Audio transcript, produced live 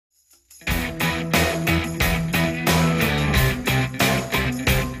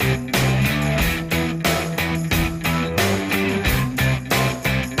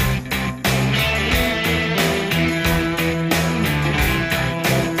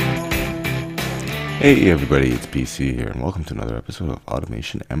Hey everybody, it's BC here, and welcome to another episode of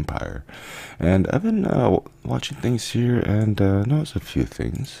Automation Empire. And I've been watching things here and noticed a few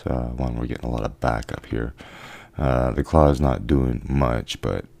things. One, we're getting a lot of backup here. The claw is not doing much,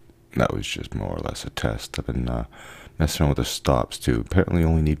 but that was just more or less a test. I've been messing around with the stops too. Apparently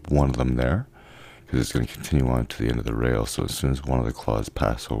only need one of them there, because it's going to continue on to the end of the rail. So as soon as one of the claws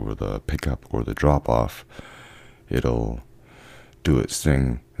pass over the pickup or the drop off, it'll do its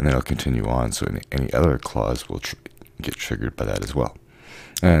thing, and then it'll continue on, so any other claws will get triggered by that as well.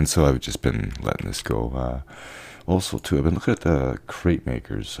 And so I've just been letting this go. Also too, I've been looking at the crate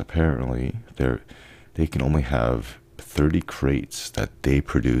makers. Apparently they can only have 30 crates that they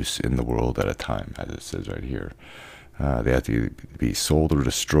produce in the world at a time, as it says right here. They have to be sold or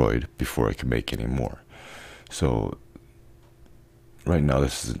destroyed before I can make any more. So right now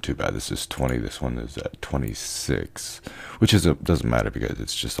this isn't too bad. This is 20. This one is at 26, which doesn't matter because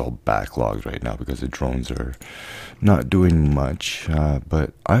it's just all backlogged right now because the drones are not doing much.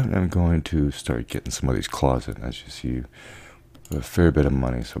 But I'm going to start getting some of these claws in. As you see, a fair bit of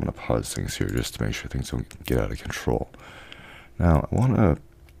money, so I'm going to pause things here just to make sure things don't get out of control. Now I want to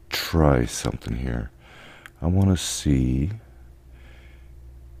try something here. I want to see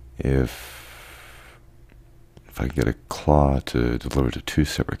if I can get a claw to deliver to two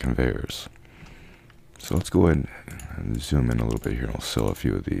separate conveyors. So let's go ahead and zoom in a little bit here, and I'll sell a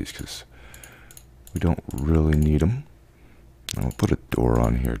few of these because we don't really need them. And I'll put a door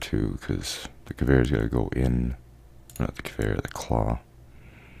on here too, because the conveyor's got to go in, not the conveyor, the claw.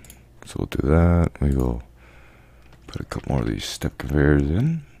 So we'll do that. We will put a couple more of these step conveyors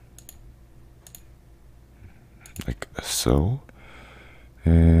in, like so,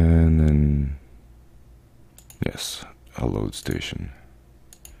 and then yes, a load station.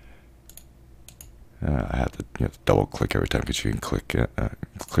 I have to, you have to double click every time because you can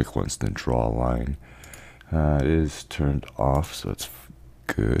click once, then draw a line. It is turned off, so that's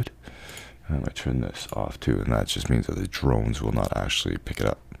good. I turn this off too, and that just means that the drones will not actually pick it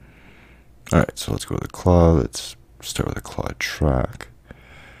up. Alright, so let's go to the claw. Let's start with the claw track,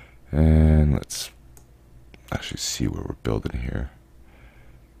 and let's actually see where we're building here.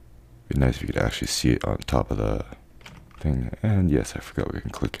 Be nice if you could actually see it on top of the thing. And yes, I forgot we can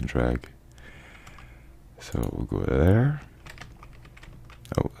click and drag. So we'll go there.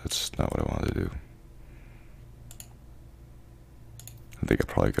 Oh, that's not what I wanted to do. I think I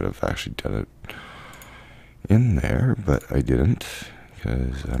probably could have actually done it in there, but I didn't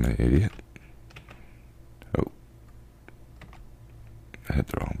because I'm an idiot. Oh, I hit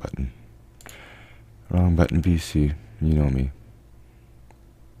the wrong button. Wrong button, BC. You know me.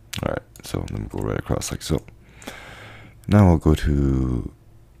 Alright, so then we'll go right across like so. Now we'll go to,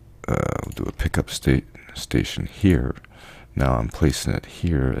 we'll do a pickup station here. Now I'm placing it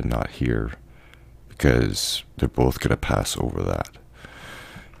here and not here because they're both going to pass over that.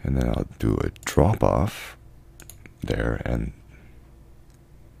 And then I'll do a drop off there and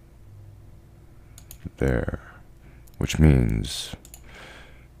there, which means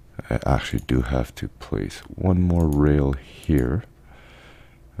I actually do have to place one more rail here.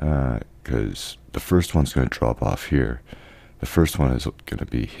 Because the first one's going to drop off here. The first one is going to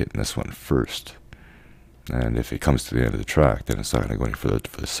be hitting this one first, and if it comes to the end of the track, then it's not going to go any further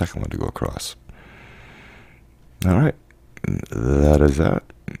for the second one to go across. Alright, that is that.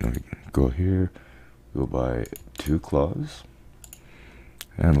 Let me go here, go buy 2 claws,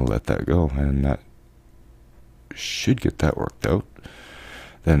 and let that go, and that should get that worked out.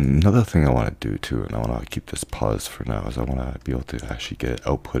 Then another thing I want to do too, and I want to keep this paused for now, is I want to be able to actually get it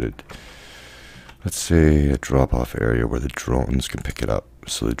outputted. Let's say a drop-off area where the drones can pick it up,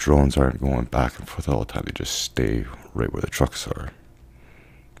 so the drones aren't going back and forth all the time. They just stay right where the trucks are.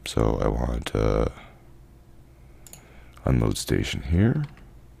 So I want a unload station here,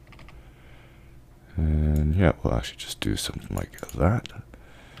 and yeah, we'll actually just do something like that.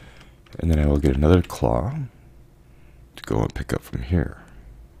 And then I will get another claw to go and pick up from here.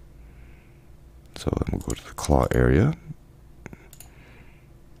 So then we'll go to the claw area,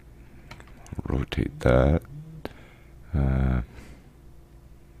 rotate that.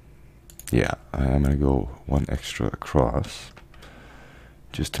 Yeah, I'm going to go one extra across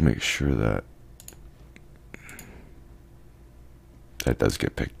just to make sure that that does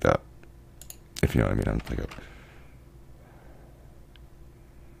get picked up, if you know what I mean. I'm like,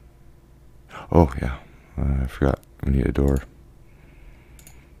 oh yeah, I forgot, we need a door.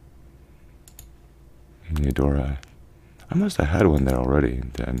 I must have had one there already,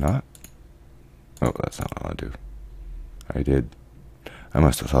 did I not? Oh, that's not what I want to do. I did. I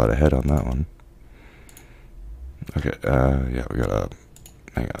must have thought ahead on that one. Okay, yeah, we gotta,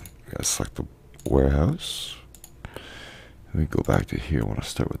 hang on, we gotta select the warehouse. Let me go back to here. I want to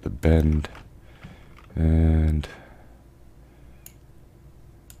start with the bend. And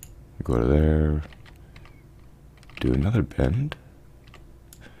go to there. Do another bend.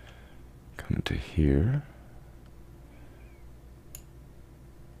 Come into here.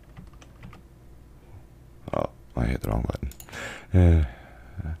 Oh, I hit the wrong button.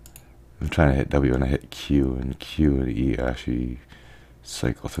 I'm trying to hit W and I hit Q, and Q and E actually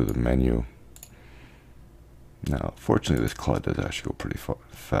cycle through the menu. Now, fortunately, this CLUD does actually go pretty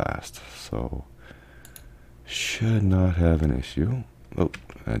fast, so should not have an issue. Oh,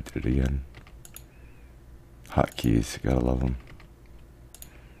 I did it again. Hotkeys, gotta love them.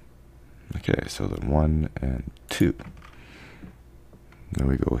 Okay, so then 1 and 2. Then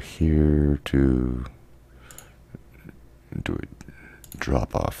we go here to do a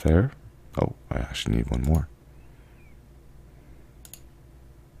drop off there. Oh, I actually need one more.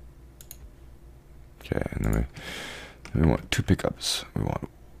 Okay, and then we want 2 pickups. We want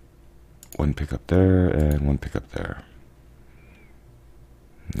 1 pickup there and 1 pickup there.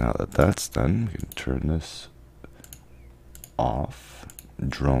 Now that that's done, we can turn this off.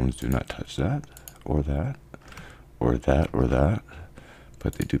 Drones do not touch that, or that, or that, or that,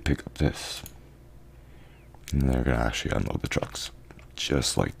 but they do pick up this. And they're going to actually unload the trucks,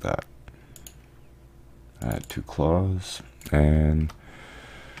 just like that. Add 2 claws, and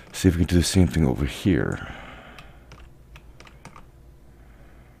see if we can do the same thing over here.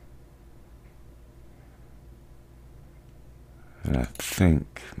 And I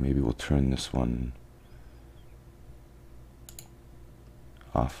think maybe we'll turn this one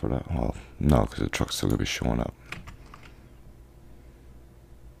off for that. Well, no, because the truck's still going to be showing up.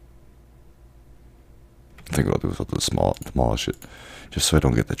 I think what I'll do is I'll demolish it, just so I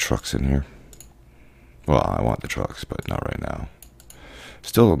don't get the trucks in here. Well, I want the trucks, but not right now.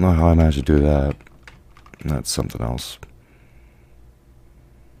 Still don't know how I managed to do that. That's something else.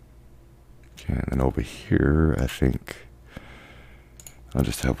 Okay, and then over here, I think I'll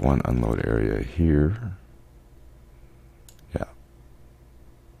just have 1 unload area here. Yeah.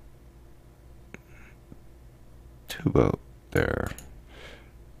 2 about there.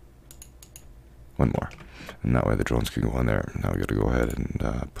 1 more. And that way the drones can go in there. Now we gotta go ahead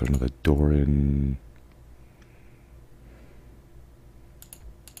and put another door in.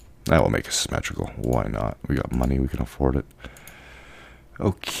 That will make it symmetrical. Why not? We got money, we can afford it.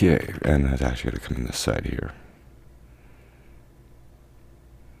 Okay, and that's actually gonna come in this side here.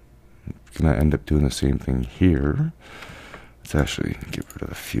 Gonna end up doing the same thing here. Let's actually get rid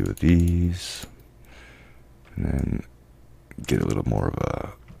of a few of these, and then get a little more of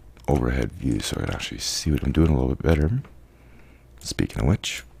a overhead view so I can actually see what I'm doing a little bit better. Speaking of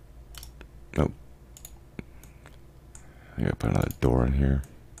which, nope, I gotta put another door in here.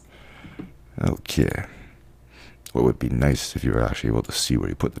 Okay, what would be nice if you were actually able to see where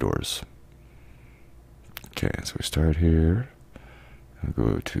you put the doors. Okay, so we start here, I'll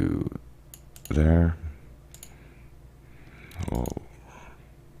go to there. Oh,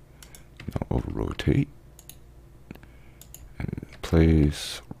 now over rotate and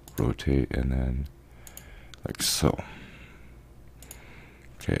place, rotate, and then like so.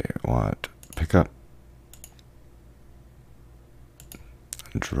 Okay, I want pick up,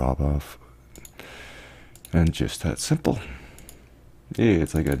 drop off, and just that simple. Yeah,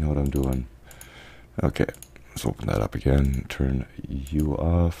 it's like I know what I'm doing. Okay, let's open that up again. Turn you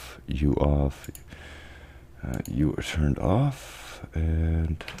off, you off. You are turned off,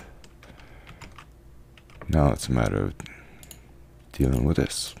 and now it's a matter of dealing with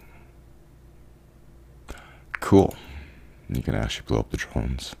this. Cool. You can actually blow up the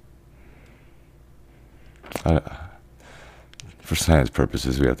drones. For science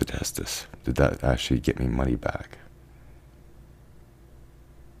purposes, we have to test this. Did that actually get me money back?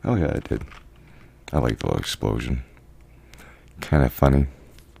 Oh yeah, it did. I like the little explosion. Kind of funny.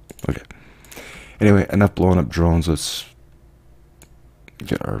 Okay. Anyway, enough blowing up drones. Let's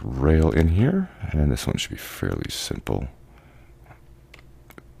get our rail in here. And this one should be fairly simple.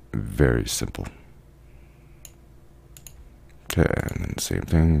 Very simple. Okay, and then same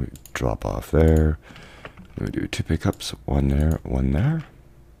thing. We drop off there. We do 2 pickups. 1 there, 1 there.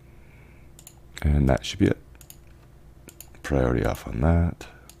 And that should be it. Priority off on that.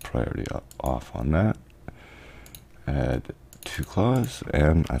 Priority off on that. Add 2 claws.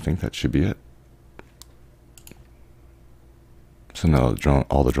 And I think that should be it. So now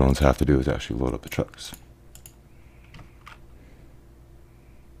all the drones have to do is actually load up the trucks.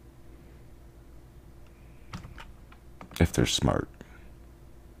 If they're smart.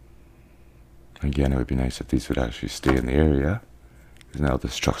 Again, it would be nice if these would actually stay in the area, because now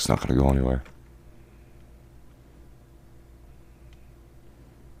this truck's not going to go anywhere.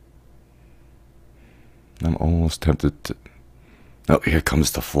 I'm almost tempted to... Oh, here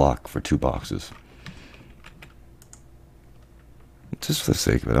comes the flock for 2 boxes. Just for the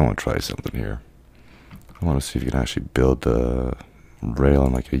sake of it, I want to try something here. I want to see if you can actually build the rail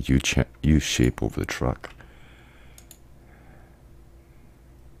in like a U shape over the truck.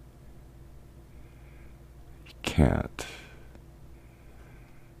 You can't.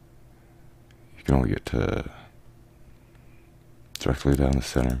 You can only get to directly down the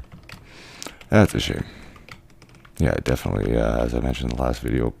center. That's a shame. Yeah, definitely, as I mentioned in the last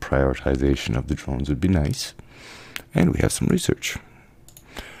video, prioritization of the drones would be nice. And we have some research.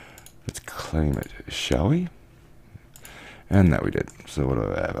 Let's claim it, shall we? And that we did. So what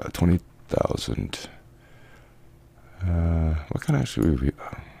do I have? 20,000. What can actually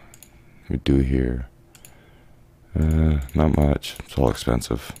we do here? Not much. It's all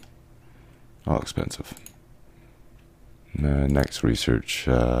expensive. All expensive. Next research,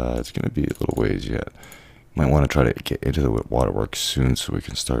 it's going to be a little ways yet. Might want to try to get into the waterworks soon so we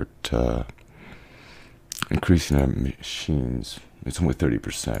can start increasing our machines. It's only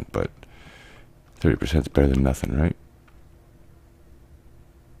 30%, but 30% is better than nothing, right?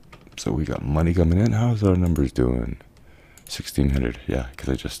 So we got money coming in. How's our numbers doing? 1,600, yeah, because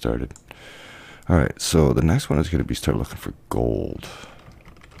I just started. Alright, so the next one is going to be start looking for gold.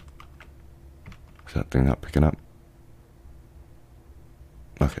 Is that thing not picking up?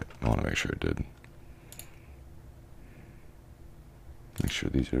 Okay, I want to make sure it did. Make sure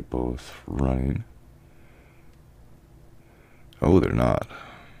these are both running. Oh, they're not.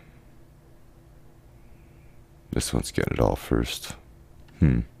 This one's getting it all first.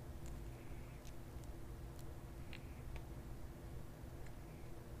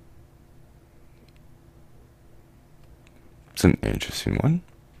 It's an interesting one.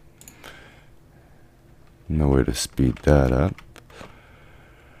 No way to speed that up.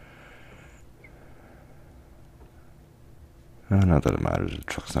 Not that it matters, the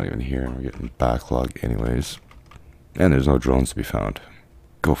truck's not even here and we're getting backlog anyways. And there's no drones to be found.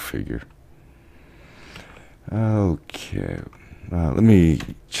 Go figure. Okay, let me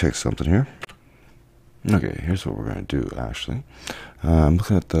check something here. Okay, here's what we're gonna do actually. I'm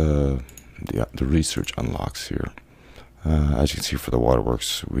looking at the research unlocks here. As you can see, for the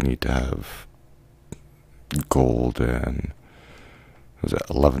waterworks, we need to have gold and was that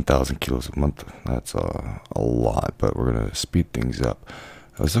 11,000 kilos a month. That's a lot, but we're gonna speed things up.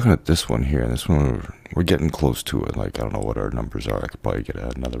 I was looking at this one here, and this one we're getting close to it. Like, I don't know what our numbers are. I could probably get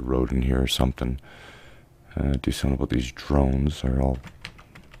another road in here or something. Do something about these drones. They're all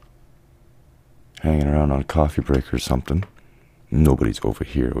hanging around on a coffee break or something. Nobody's over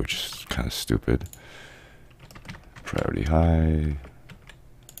here, which is kind of stupid. Priority high.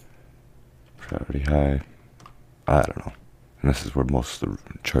 Priority high. I don't know. And this is where most of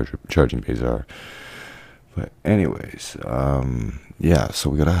the charging bays are. But anyways, yeah, so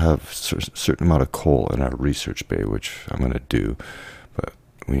we gotta have a certain amount of coal in our research bay, which I'm gonna do. But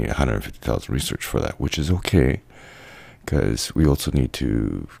we need 150,000 research for that, which is okay, because we also need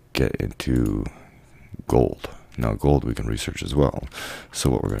to get into gold. Now, gold we can research as well.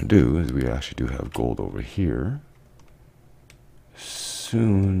 So what we're gonna do is we actually do have gold over here. As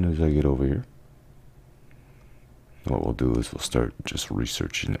soon as I get over here, what we'll do is we'll start just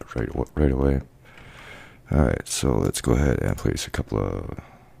researching it right away. Alright, so let's go ahead and place a couple of...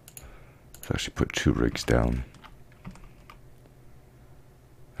 Let's actually put 2 rigs down.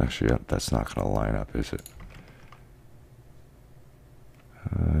 Actually, that's not going to line up, is it?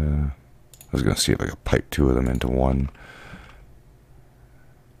 I was going to see if I could pipe 2 of them into one.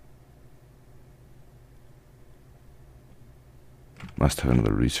 Must have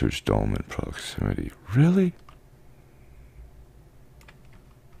another research dome in proximity. Really?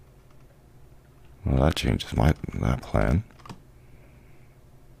 Well, that changes that plan.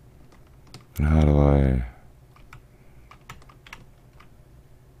 And how do I...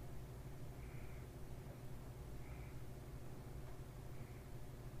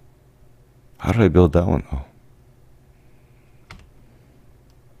 How did I build that one, though?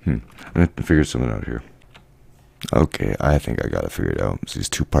 I'm going to figure something out here. Okay, I think I got it figured out. It's these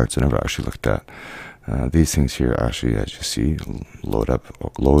 2 parts I never actually looked at. These things here actually, as you see, load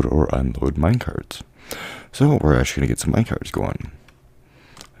or unload minecarts. So we're actually going to get some minecarts going.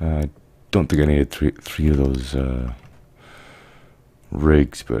 Don't think I needed three of those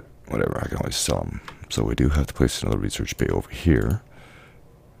rigs, but whatever, I can always sell them. So we do have to place another research bay over here.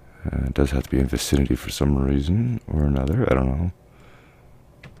 It does have to be in vicinity for some reason or another, I don't know.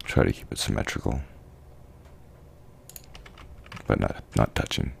 Try to keep it symmetrical, but not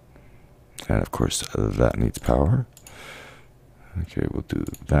touching. And of course that needs power. Okay, we'll do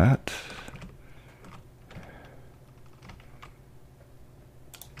that.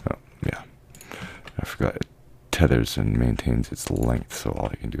 tethers and maintains its length. So all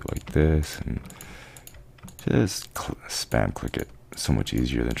you can do like this and just spam click it. So much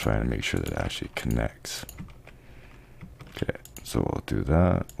easier than trying to make sure that it actually connects. Okay, so we'll do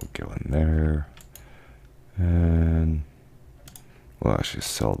that. We'll go in there. And we'll actually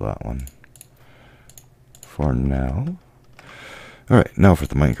sell that one for now. Alright, now for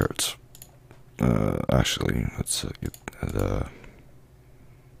the minecarts. Actually, let's get the...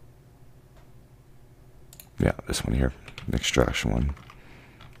 Yeah, this one here. The extraction one.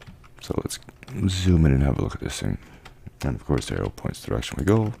 So let's zoom in and have a look at this thing. And of course the arrow points the direction we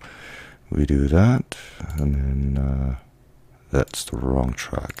go. We do that. And then that's the wrong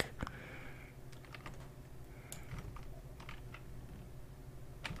track.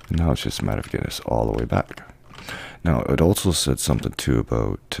 Now it's just a matter of getting us all the way back. Now, it also said something too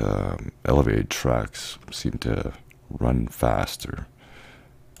about elevated tracks seem to run faster.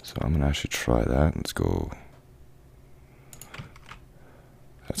 So I'm going to actually try that. Let's go.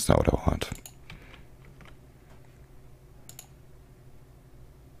 That's not what I want.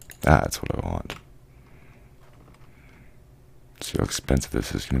 That's what I want. See how expensive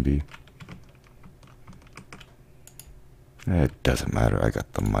this is going to be. It doesn't matter, I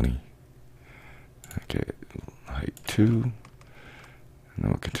got the money. Okay, height 2. And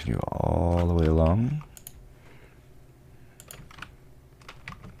then we'll continue all the way along.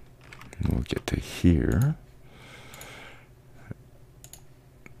 And we'll get to here.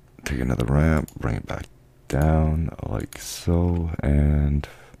 Take another ramp, bring it back down like so, and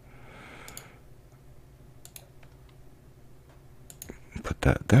put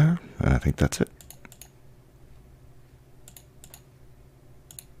that there, and I think that's it.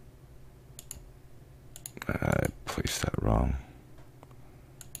 I placed that wrong.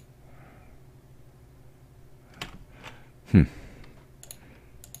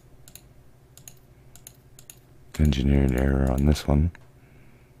 Engineering error on this one.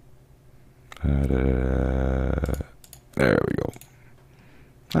 There we go.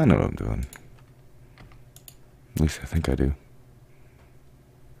 I know what I'm doing. At least I think I do.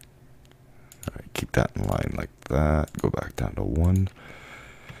 Alright, keep that in line like that. Go back down to 1.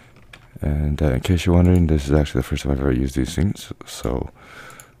 And in case you're wondering, this is actually the first time I've ever used these things. So,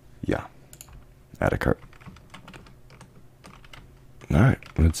 yeah. Add a cart. Alright,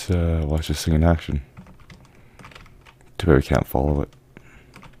 let's watch this thing in action. Too bad we can't follow it.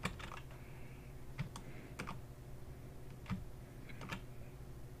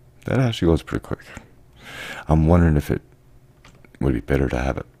 That actually goes pretty quick. I'm wondering if it would be better to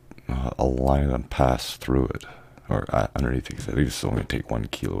have it a line and pass through it, or underneath it, because I think it's only going to take 1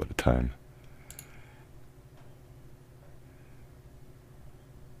 kilo at a time.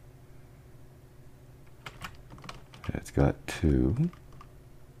 It's got 2.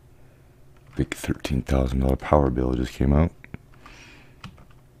 Big $13,000 power bill just came out.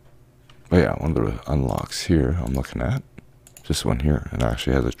 Oh yeah, one of the unlocks here I'm looking at. This one here, and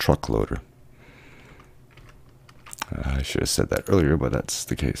actually has a truck loader. I should have said that earlier, but that's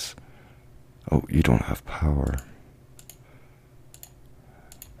the case. Oh, you don't have power.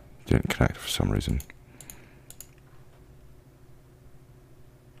 Didn't connect for some reason.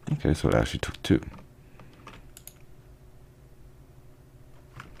 Okay, so it actually took 2.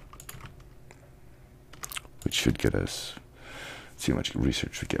 Which should get us, see how much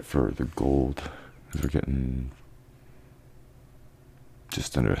research we get for the gold, because we're getting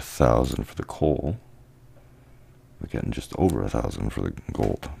just under 1,000 for the coal. We're getting just over 1,000 for the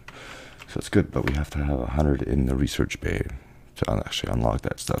gold. So it's good, but we have to have 100 in the research bay to actually unlock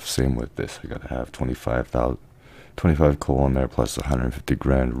that stuff. Same with this. I gotta have 25 coal in there plus 150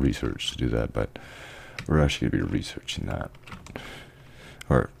 grand research to do that, but we're actually gonna be researching that.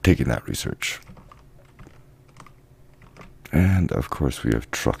 Or taking that research. And of course we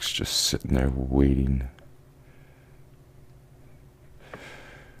have trucks just sitting there waiting.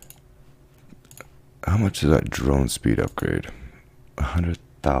 How much is that drone speed upgrade?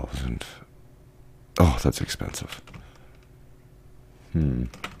 100,000. Oh, that's expensive. At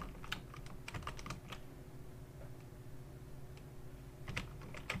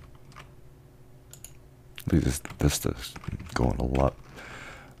least this is going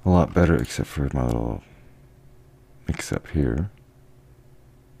a lot better, except for my little mix-up here.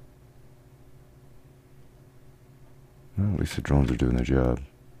 Well, at least the drones are doing their job.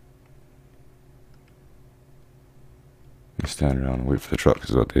 You stand around and wait for the truck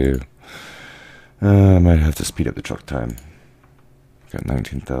is what they do. I might have to speed up the truck time. Got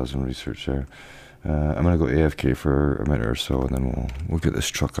 19,000 research there. I'm gonna go AFK for a minute or so, and then we'll get this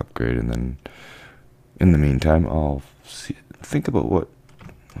truck upgrade, and then in the meantime, I'll think about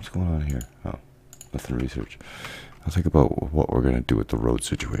what's going on here. Oh, nothing to research. I'll think about what we're going to do with the road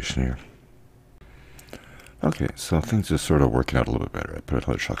situation here. Okay, so things are sort of working out a little bit better. I put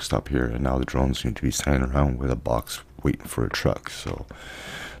another truck stop here, and now the drones seem to be standing around with a box waiting for a truck, so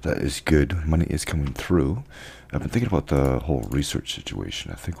that is good. Money is coming through. I've been thinking about the whole research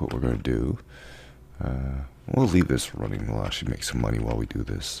situation. I think what we're going to do, we'll leave this running. We'll actually make some money while we do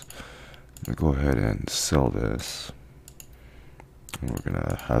this. I'm going to go ahead and sell this, and we're going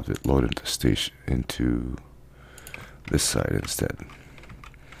to have it load into this side instead.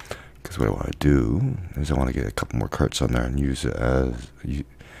 Because what I want to do is I want to get a couple more carts on there and use it as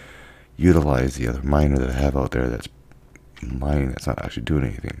utilize the other miner that I have out there that's mining, that's not actually doing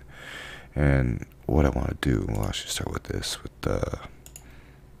anything. And what I want to do, we'll actually start with this, with the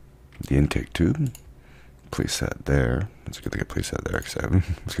intake tube. Place that there. It's a good thing I placed that there because I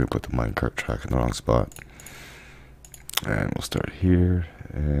was going to put the minecart track in the wrong spot. And we'll start here,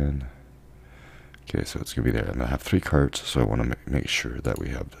 and okay, so it's going to be there. I'm going to have 3 carts, so I want to make sure that we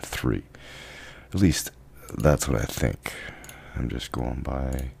have the 3. At least, that's what I think. I'm just going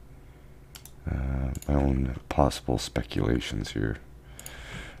by my own possible speculations here.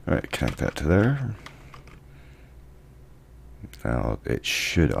 Alright, connect that to there. Now, it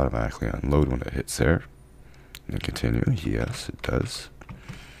should automatically unload when it hits there. And continue. Yes, it does.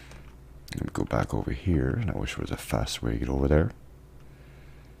 Let me go back over here, and I wish there was a faster way to get over there.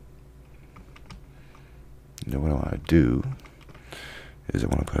 Now what I want to do is I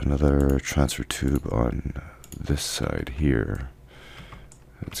want to put another transfer tube on this side here.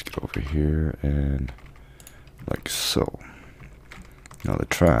 Let's get over here and like so. Now the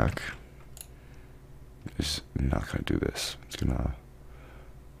track is not going to do this. It's going to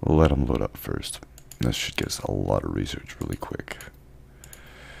let them load up first. This should get us a lot of research really quick.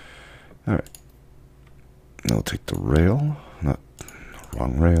 Alright. Now we'll take the rail. Not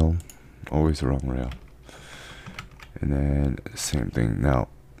wrong rail. Always the wrong rail. And then same thing. Now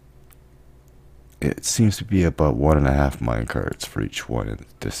it seems to be about 1.5 minecarts for each one, and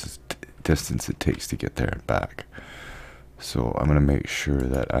this distance it takes to get there and back. So I'm going to make sure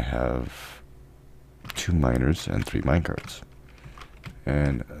that I have 2 miners and 3 minecarts,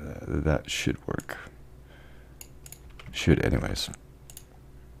 and that should work. Should anyways.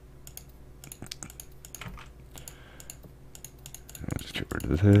 I'll just get rid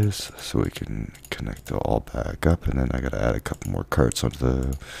of this so we can connect it all back up, and then I gotta add a couple more carts onto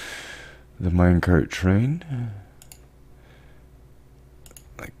the minecart train,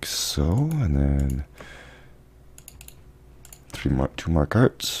 like so, and then 2 more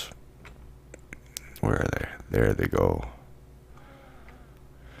carts. Where are they? There they go.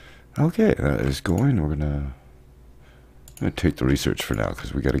 Okay, that is going. I'm gonna take the research for now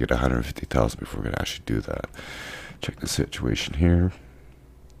because we got to get 150,000 before we're gonna actually do that. Check the situation here.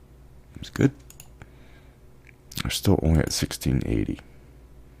 It's good. We're still only at 1680,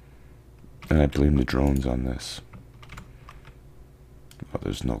 and I blame the drones on this. Oh,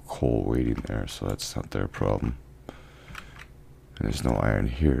 there's no coal waiting there, so that's not their problem. And there's no iron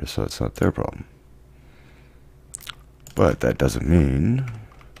here, so it's not their problem. But that doesn't mean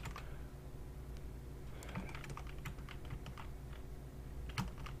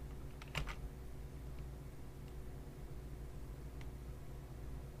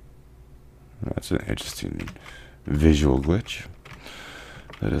that's an interesting visual glitch.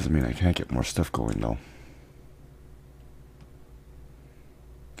 That doesn't mean I can't get more stuff going though.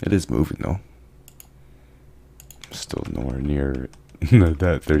 It is moving though. Still nowhere near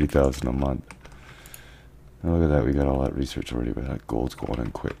that 30,000 a month. Now look at that, we got all that research already, but that gold's going in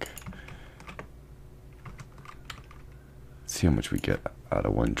quick. Let's see how much we get out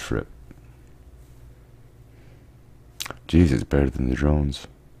of one trip. Jeez, it's better than the drones.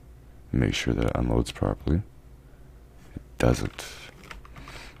 Make sure that it unloads properly. It doesn't.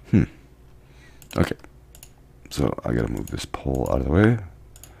 Okay. So I gotta move this pole out of the way.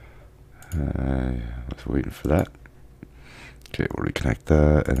 I was waiting for that. Okay, we'll reconnect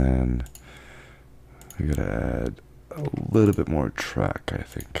that, and then we gotta add a little bit more track, I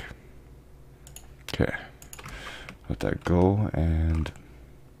think. Okay. Let that go and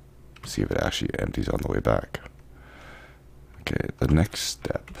see if it actually empties on the way back. Okay, the next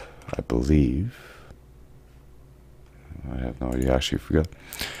step, I believe, I have no idea, actually forgot.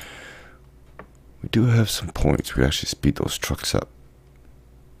 We do have some points. We actually speed those trucks up.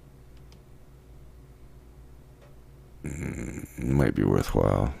 Might be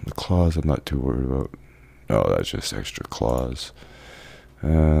worthwhile. The claws I'm not too worried about. Oh, that's just extra claws.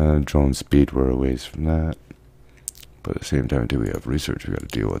 Drone speed, we're a ways from that. But at the same time, we have research we got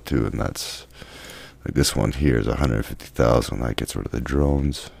to deal with too, and that's like this one here is 150,000. That gets rid of the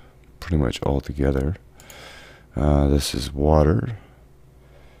drones. pretty much all together. This is water.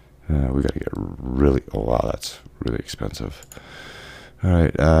 We gotta get really, oh wow, that's really expensive.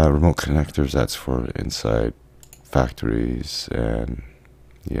 Alright, remote connectors, that's for inside factories, and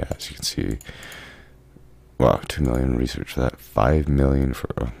yeah, as you can see, wow, 2 million research for that, 5 million for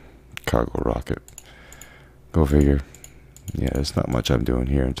a cargo rocket. Go figure. Yeah, there's not much I'm doing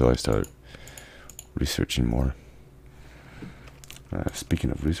here until I start researching more.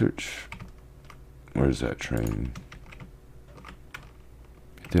 Speaking of research, where's that train?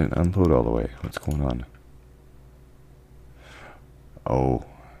 It didn't unload all the way. What's going on? Oh,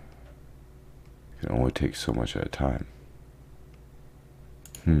 it can only take so much at a time.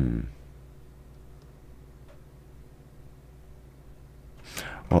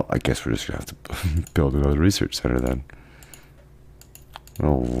 Well, I guess we're just gonna have to build another research center then.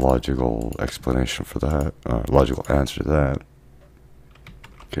 No logical explanation for that. Logical answer to that.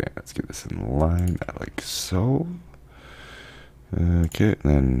 Okay, let's get this in line, like so. Okay, and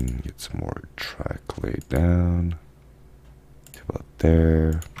then get some more track laid down. About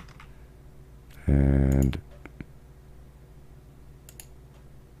there. And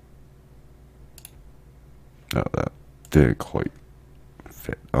oh, that didn't quite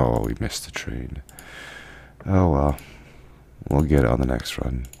fit. Oh, we missed the train. Oh well. We'll get it on the next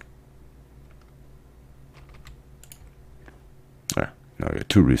run. There. Now we got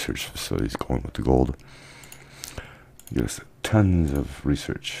 2 research facilities going with the gold. Give us tons of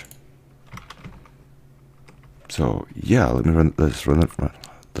research. So yeah, let me let this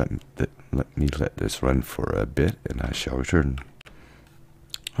run for a bit, and I shall return.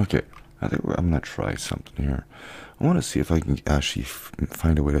 Okay, I think I'm gonna try something here. I want to see if I can actually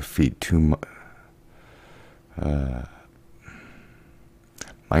find a way to feed 2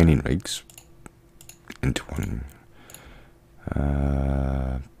 mining rigs into one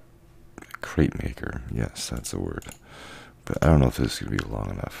crate maker. Yes, that's the word. But I don't know if this is gonna be long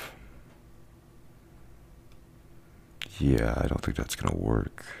enough. Yeah, I don't think that's gonna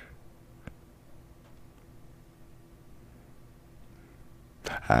work.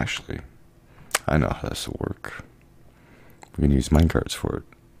 Actually, I know how this will work. We can use minecarts for it.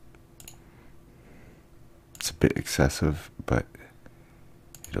 It's a bit excessive, but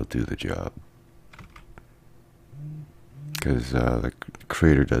it'll do the job. Because the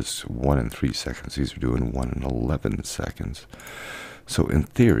creator does 1 in 3 seconds. These are doing 1 in 11 seconds. So in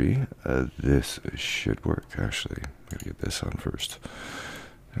theory, this should work. Actually, I'm gonna get this on first,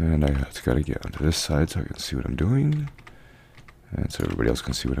 and I have to get onto this side so I can see what I'm doing, and so everybody else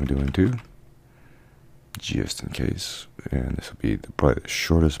can see what I'm doing too, just in case. And this will be probably the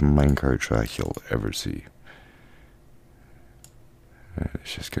shortest minecart track you'll ever see. And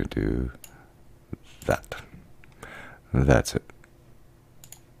it's just gonna do that. That's it.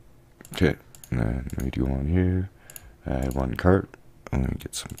 Okay, and then we do on here. Add 1 cart. I'm gonna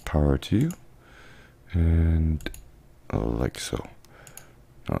get some power to you, and like so.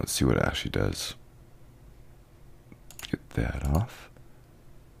 Now let's see what it actually does. Get that off.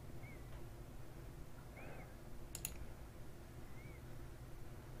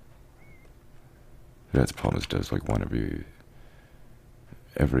 That's the problem. It does like 1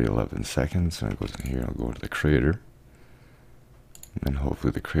 every 11 seconds, and it goes in here. I'll go into the creator, and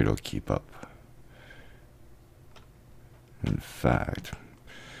hopefully the creator will keep up. In fact,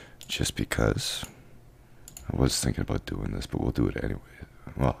 just because I was thinking about doing this, but we'll do it anyway.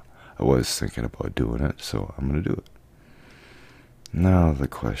 Well, I was thinking about doing it, so I'm going to do it. Now the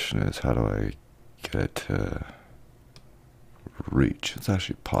question is, how do I get it to reach? Let's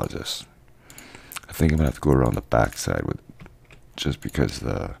actually pause this. I think I'm going to have to go around the backside with it, just because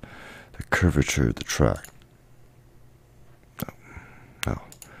the curvature of the track. No.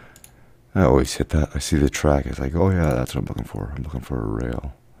 I always hit that. I see the track. It's like, oh yeah, that's what I'm looking for. I'm looking for a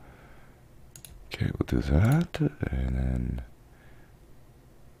rail. Okay, we'll do that. And then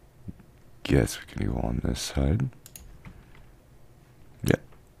guess we can go on this side. Yeah,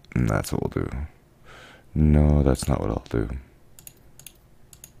 and that's what we'll do. No, that's not what I'll do.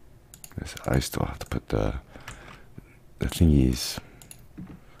 I still have to put the thingies.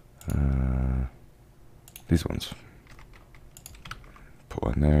 These ones. Put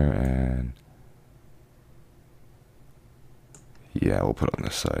one there, and yeah, we'll put it on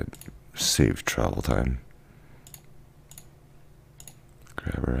this side. Save travel time.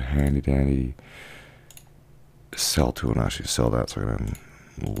 Grab our handy dandy cell tool and actually sell that, so I'm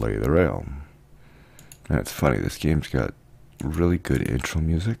gonna lay the rail. And it's funny, this game's got really good intro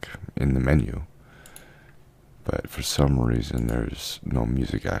music in the menu, but for some reason there's no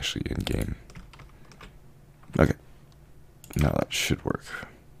music actually in game. Okay. Now that should work.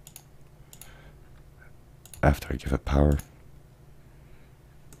 after I give it power.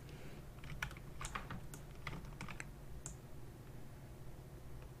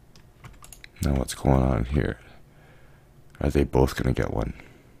 Now what's going on here? Are they both going to get one?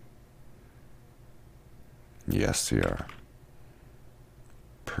 Yes, they are.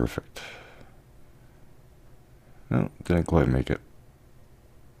 Perfect. No, didn't quite make it.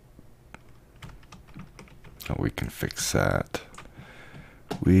 Oh, we can fix that.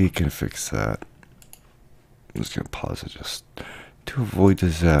 We can fix that. I'm just going to pause it just to avoid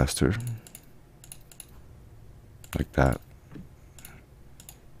disaster. Like that.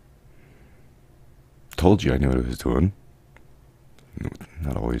 Told you I knew what I was doing.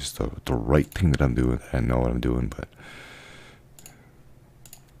 Not always the right thing that I'm doing. I know what I'm doing, but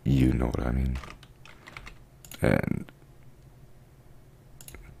you know what I mean. And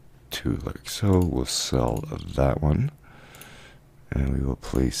 2 like so. We'll sell that one. And we will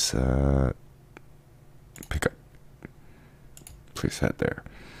place pick up. Place that there.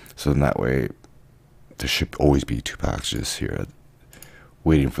 So in that way, there should always be 2 packages here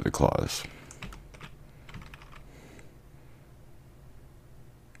waiting for the clause.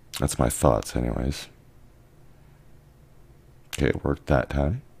 That's my thoughts anyways. Okay, it worked that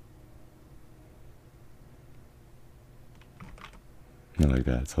time. I like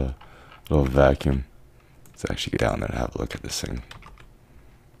that. It's a little vacuum. Let's actually get down there and have a look at this thing.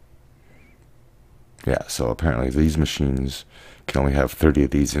 Yeah, so apparently these machines can only have 30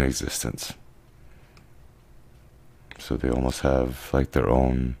 of these in existence. So they almost have like their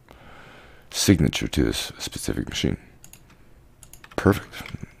own signature to this specific machine. Perfect.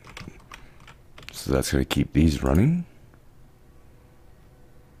 So that's going to keep these running.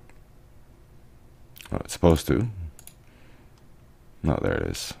 Well, it's supposed to. No, there it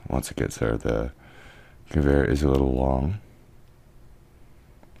is. Once it gets there, the conveyor is a little long.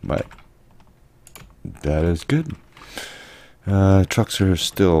 But that is good. Trucks are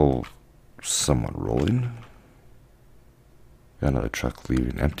still somewhat rolling. Got another truck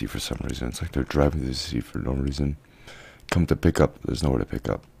leaving empty for some reason. It's like they're driving through the city for no reason. Come to pick up, there's nowhere to pick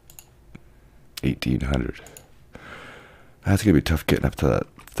up. 1,800. That's gonna be tough getting up to that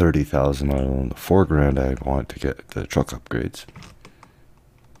 30,000 mile on the $4 grand I want to get the truck upgrades.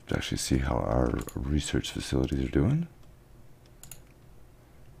 To actually see how our research facilities are doing.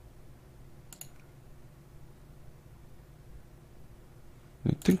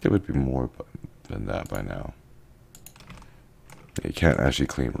 You'd think there would be more than that by now. You can't actually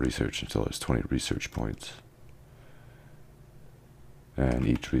claim research until there's 20 research points. And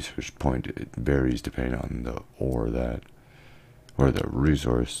each research point, it varies depending on the ore that, or the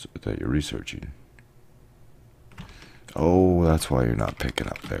resource that you're researching. Oh, that's why you're not picking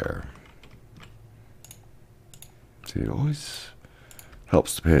up there. See, it always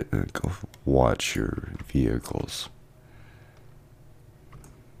helps to go watch your vehicles.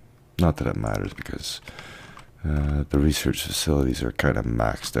 Not that it matters because the research facilities are kind of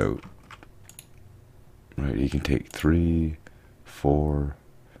maxed out. Right, you can take 3, 4,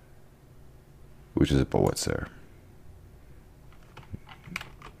 which is about what's there.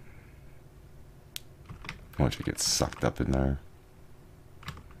 Once you get sucked up in there.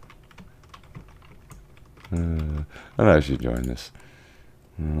 I'm actually enjoying this.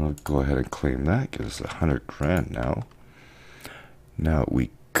 I'll go ahead and claim that. Gives us 100 grand now. Now we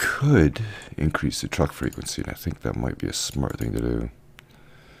could increase the truck frequency, and I think that might be a smart thing to do.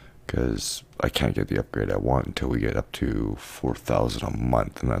 Because I can't get the upgrade I want until we get up to 4,000 a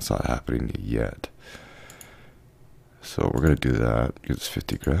month, and that's not happening yet. So we're going to do that. Gives us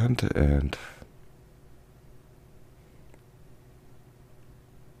 50 grand, and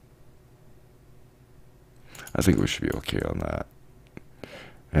I think we should be okay on that.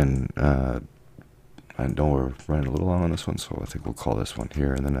 And I know we're running a little long on this one, so I think we'll call this one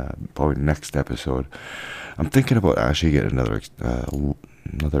here. And then probably next episode, I'm thinking about actually getting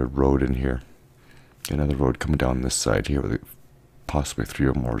another road in here. Get another road coming down this side here with possibly 3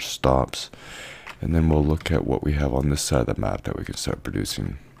 or more stops. And then we'll look at what we have on this side of the map that we can start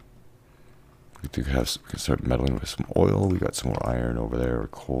producing. We can start meddling with some oil. We got some more iron over there, or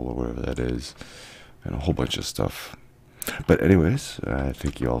coal, or whatever that is. And a whole bunch of stuff. But anyways,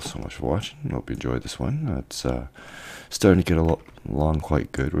 thank you all so much for watching. Hope you enjoyed this one. It's starting to get along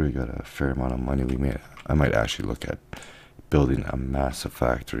quite good. We got a fair amount of money. I might actually look at building a massive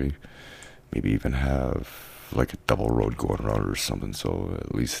factory. Maybe even have like a double road going around or something, so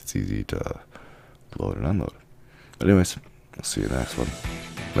at least it's easy to load and unload. But anyways, I'll see you in the next one.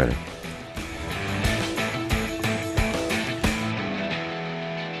 Later.